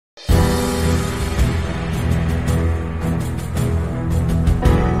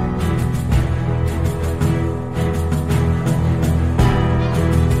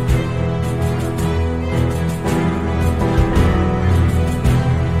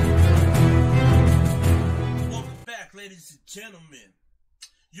gentlemen,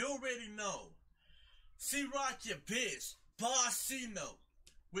 you already know. Ceerocc, your bitch. Bossino.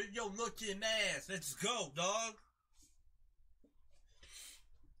 With your looking ass. Let's go, dog.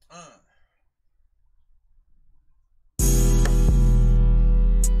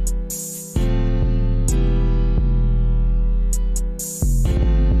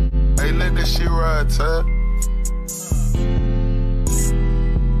 Hey, look at she ride, huh?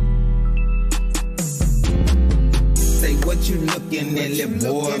 Say what you looking at,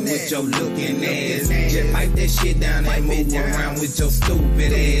 little boy, with your looking ass. Just pipe that shit down and move around with your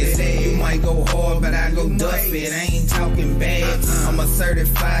stupid ass. You might go hard, but I go duff it. I ain't talking bad. I'm a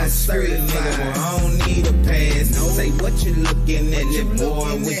certified street nigga, but I don't need a pass. Say what you looking at, little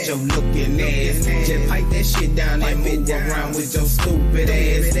boy, with your looking ass. Just pipe that shit down and move around with your stupid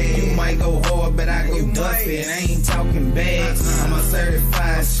ass. You might go hard, but I go duff it. I ain't talking bad. I'm a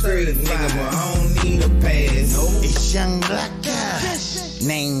certified street nigga, but I don't need a pass. It's young black guy.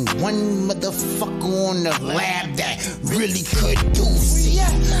 Name one motherfucker on the lab that really could do see.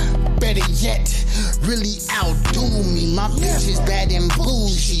 Better yet, really outdo me. My bitch is bad and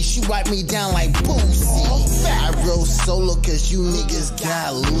bougie. She wipe me down like Boosie. I roll solo cause you niggas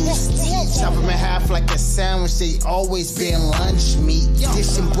got loose teeth. Chop them in half like a sandwich. They always been lunch meat.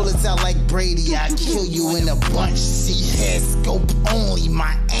 Dishing bullets out like Brady. I kill you in a bunch. See, head scope only.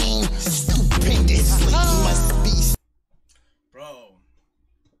 My aim stupendously must be. Bro,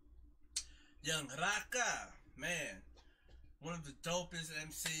 Young Raka, man, one of the dopest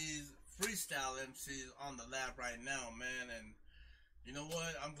MCs, freestyle MCs on the lab right now, man. And you know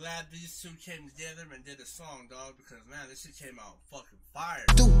what? I'm glad these two came together and did a song, dog, because man, this shit came out fucking fire.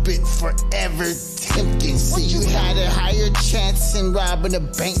 Stupid forever tempting. See, you had a higher chance in robbing a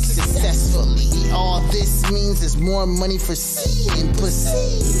bank successfully. All this means is more money for C and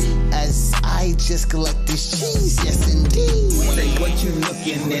pussy. As I just collect this cheese, yes indeed. Say what you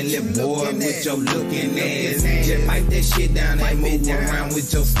looking at, little boy, with your looking ass. Just pipe that shit down and move around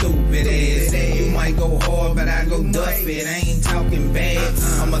with your stupid ass. You might go hard, but I go duff it. I ain't talking bad.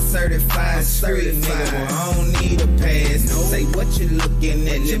 I'm a certified street nigga, but I don't need a pass. Say what you looking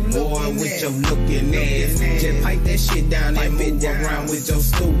at, little boy, with your looking ass. Just pipe that shit down and move around with your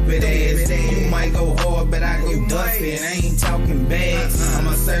stupid ass. You might go hard, but I go duff it. I ain't talking bad. I'm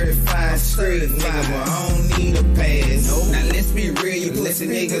a certified street nigga, but I don't need a pass. Now let's be real, you pussy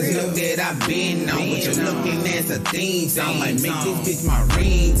niggas know that I been on. But you're looking at a theme song, might make this bitch my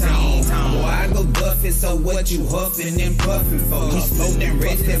ringtone. Boy, I go duff it, so what you huffing and puffing for? You smoke and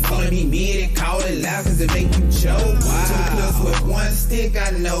rest that wanna be mid and call it loud cause it make you choke. Two plus with one stick,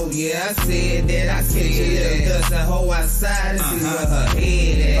 I know, yeah, I said that. I catch a little dust, a hoe outside and see where her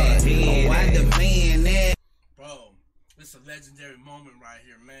head at. Oh, I demand that. Bro, this is a legendary moment right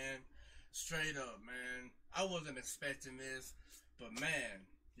here, man. Straight up, man. I wasn't expecting this, but man,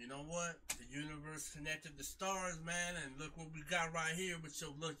 you know what? The universe connected the stars, man, and look what we got right here with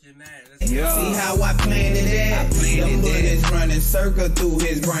your looking at. See how I planned it at? The bullets running circle through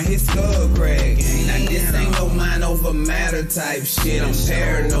his brain, his skull crack. Now this ain't no mind over matter type shit. I'm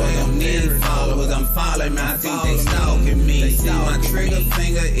paranoid, I'm need followers, I'm following, I think they stalking me. See my trigger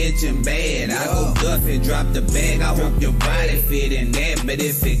finger itching bad. I go duff it, drop the bag. I hope your body fit in that, but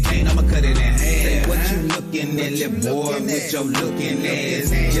if it can't, I'ma cut it in half. Say what you looking at, little boy, with your looking ass.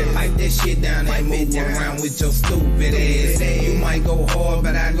 Just pipe that shit down and move around with your stupid ass. You might go hard,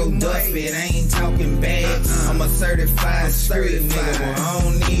 but I go duff it. I ain't talking bad. I'm a certified street nigga, but I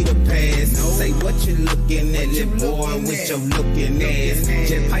don't need a pass. Say what you looking at, little boy, with your looking ass.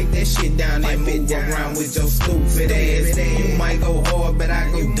 Just pipe that shit down and move around with your stupid ass. You might go hard, but I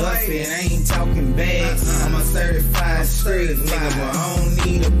go duff it. I ain't talking bad. I'm a certified street nigga, but I don't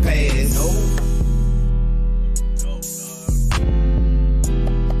need a pass.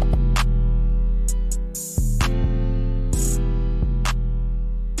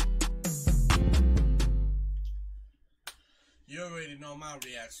 You already know my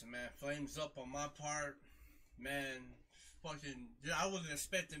reaction, man. Flames up on my part. Man, fucking, I wasn't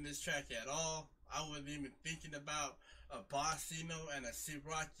expecting this track at all. I wasn't even thinking about a Bossino and a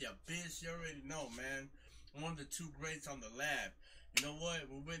Ceerocc, yeah, bitch. You already know, man. One of the two greats on the lab. You know what?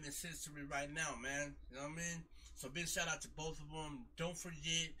 We're witnessing history right now, man. You know what I mean? So big shout out to both of them. Don't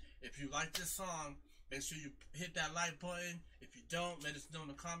forget, if you like this song, make sure you hit that like button. If you don't, let us know in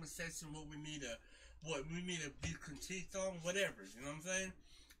the comment section what we need to be critiqued on, whatever. You know what I'm saying?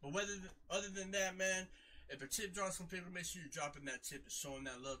 But other than that, man, if a tip drops some paper, make sure you're dropping that tip and showing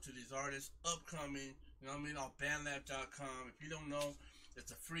that love to these artists. Upcoming, you know what I mean, on bandlab.com. If you don't know,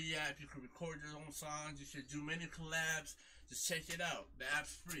 it's a free app. You can record your own songs. You should do many collabs. Just check it out. The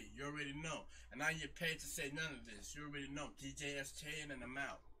app's free. You already know. And I get paid to say none of this. You already know. DJ SK and I'm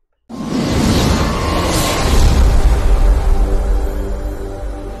out.